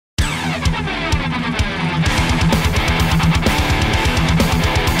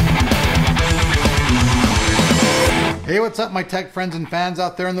Hey, what's up my tech friends and fans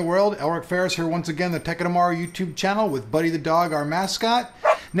out there in the world? Elric Ferris here once again, the Tech of Tomorrow YouTube channel with Buddy the dog, our mascot.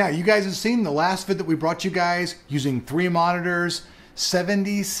 Now, you guys have seen the last vid that we brought you guys using 3 monitors,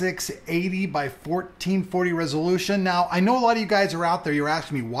 7680 by 1440 resolution. Now, I know a lot of you guys are out there, you're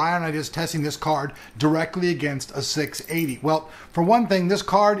asking me, why aren't I just testing this card directly against a 680? Well, for one thing, this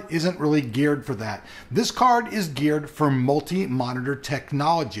card isn't really geared for that. This card is geared for multi-monitor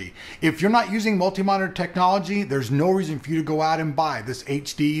technology. If you're not using multi-monitor technology, there's no reason for you to go out and buy this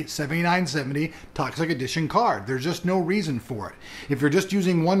HD 7970 Toxic Edition card. There's just no reason for it. If you're just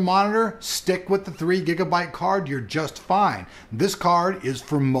using one monitor, stick with the 3 GB card, you're just fine. This card is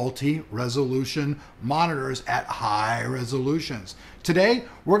for multi-resolution monitors at high resolutions. Today,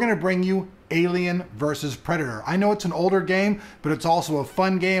 we're going to bring you Alien vs. Predator. I know it's an older game, but it's also a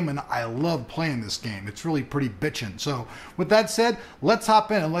fun game, and I love playing this game. It's really pretty bitchin'. So with that said, let's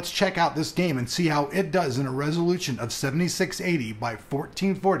hop in and let's check out this game and see how it does in a resolution of 7680 by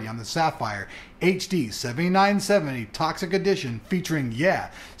 1440 on the Sapphire HD 7970 Toxic Edition featuring,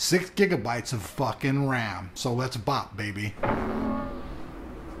 6 GB of fucking RAM. So let's bop, baby.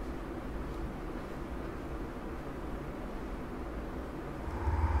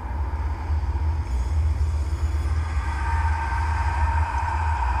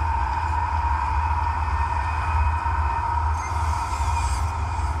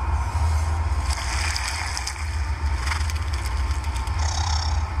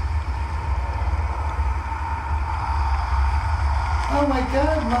 Oh my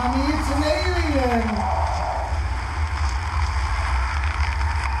God, Mommy, it's an alien!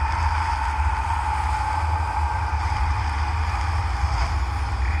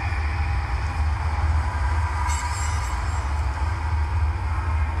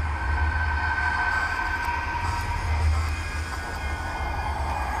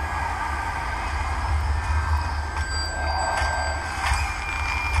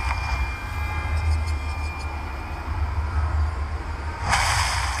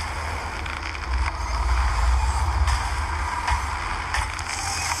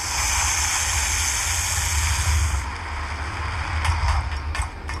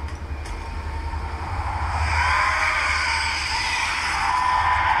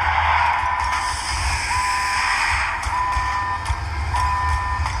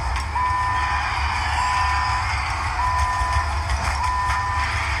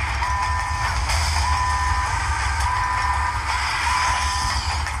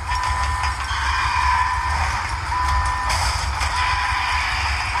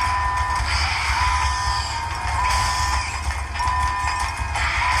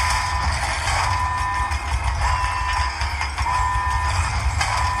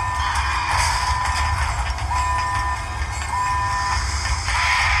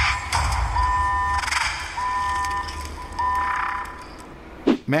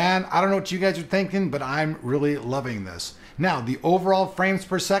 Man, I don't know what you guys are thinking, but I'm really loving this. Now, the overall frames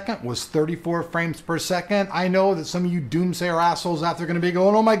per second was 34 frames per second. I know that some of you doomsayer assholes out there are going to be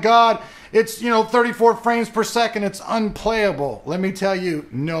going, oh my God, it's, 34 frames per second. It's unplayable. Let me tell you,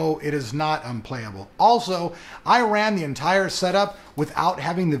 no, it is not unplayable. Also, I ran the entire setup without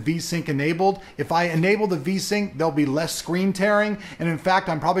having the VSync enabled. If I enable the VSync, there'll be less screen tearing. And in fact,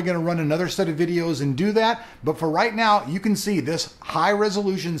 I'm probably going to run another set of videos and do that. But for right now, you can see this high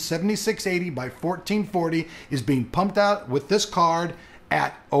resolution 7680 by 1440 is being pumped out with this card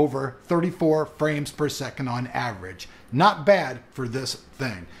at over 34 frames per second on average. Not bad for this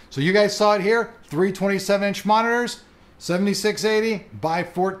thing. So you guys saw it here, 3 27-inch monitors, 7680 by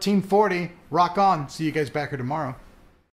 1440. Rock on. See you guys back here tomorrow.